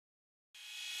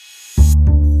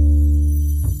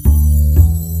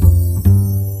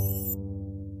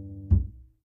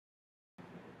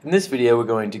In this video, we're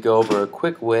going to go over a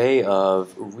quick way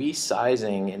of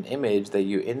resizing an image that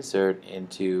you insert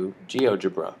into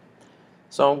Geogebra.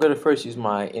 So I'm going to first use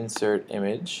my Insert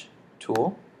Image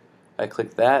tool. I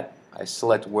click that. I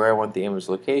select where I want the image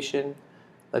location.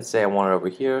 Let's say I want it over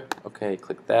here. Okay,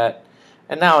 click that.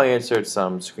 And now I insert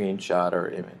some screenshot or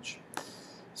image.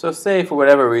 So say for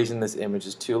whatever reason this image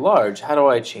is too large, how do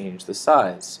I change the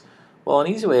size? Well, an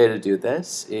easy way to do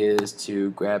this is to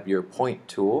grab your point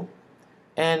tool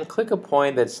and click a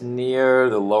point that's near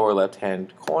the lower left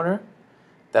hand corner.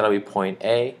 That'll be point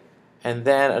A, and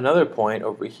then another point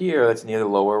over here that's near the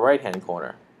lower right hand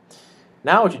corner.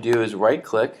 Now what you do is right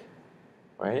click,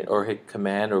 right, or hit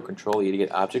Command or Control E to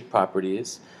get object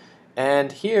properties,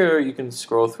 and here you can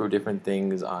scroll through different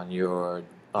things on your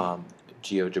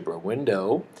Geogebra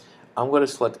window. I'm going to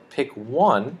select pick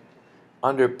one.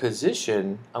 Under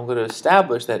position, I'm going to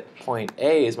establish that point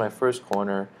A is my first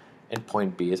corner and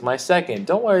point B is my second.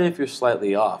 Don't worry if you're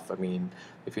slightly off. I mean,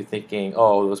 if you're thinking,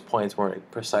 oh, those points weren't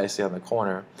precisely on the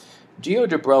corner.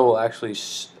 Geogebra will actually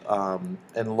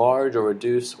enlarge or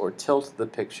reduce or tilt the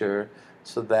picture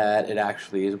so that it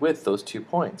actually is with those 2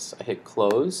 points. I hit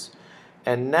close,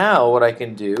 and now what I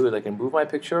can do is I can move my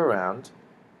picture around.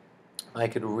 I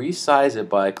could resize it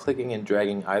by clicking and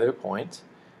dragging either point,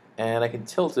 and I can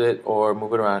tilt it or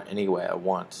move it around any way I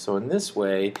want. So in this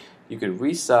way, you could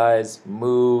resize,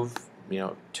 move,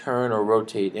 turn or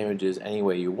rotate images any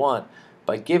way you want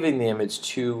by giving the image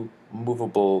 2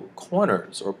 movable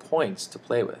corners or points to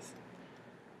play with.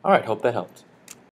 Alright, hope that helped.